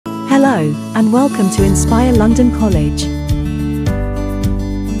Hello, and welcome to Inspire London College.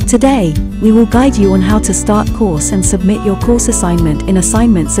 Today, we will guide you on how to start course and submit your course assignment in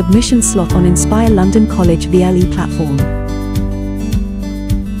assignment submission slot on Inspire London College VLE platform.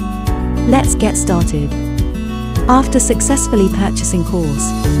 Let's get started. After successfully purchasing course,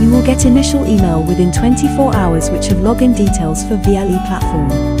 you will get initial email within 24 hours which have login details for VLE platform.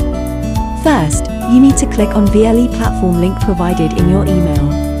 First, you need to click on VLE platform link provided in your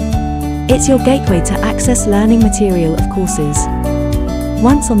email. It's your gateway to access learning material of courses.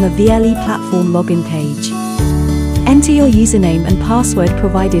 Once on the VLE platform login page, enter your username and password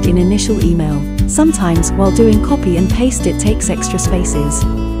provided in initial email. Sometimes, while doing copy and paste, it takes extra spaces.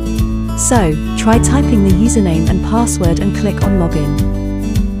 So, try typing the username and password and click on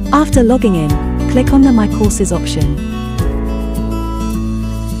login. After logging in, click on the My Courses option.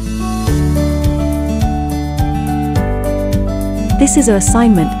 This is an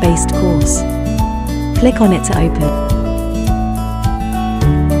assignment-based course. Click on it to open.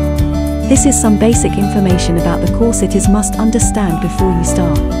 This is some basic information about the course it is must understand before you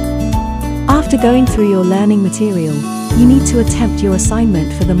start. After going through your learning material, you need to attempt your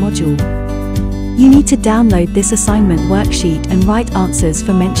assignment for the module. You need to download this assignment worksheet and write answers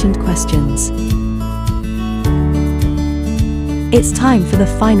for mentioned questions. It's time for the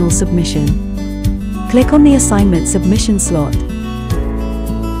final submission. Click on the assignment submission slot.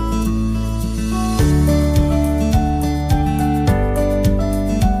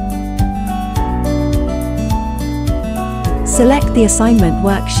 Select the assignment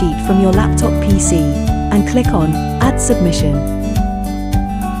worksheet from your laptop PC and click on Add Submission.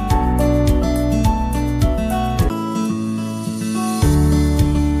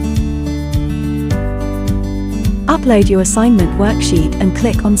 Upload your assignment worksheet and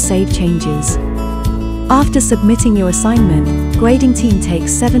click on Save Changes. After submitting your assignment, grading team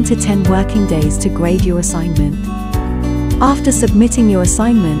takes 7 to 10 working days to grade your assignment. After submitting your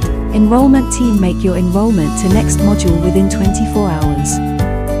assignment, enrollment team make your enrollment to next module within 24 hours.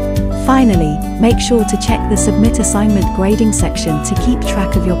 Finally, make sure to check the Submit Assignment Grading section to keep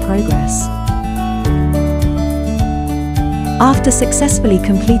track of your progress. After successfully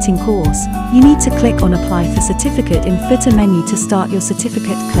completing course, you need to click on Apply for Certificate in Footer menu to start your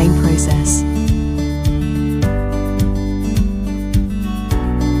certificate claim process.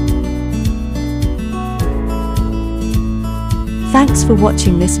 Thanks for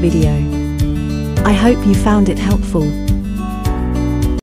watching this video. I hope you found it helpful.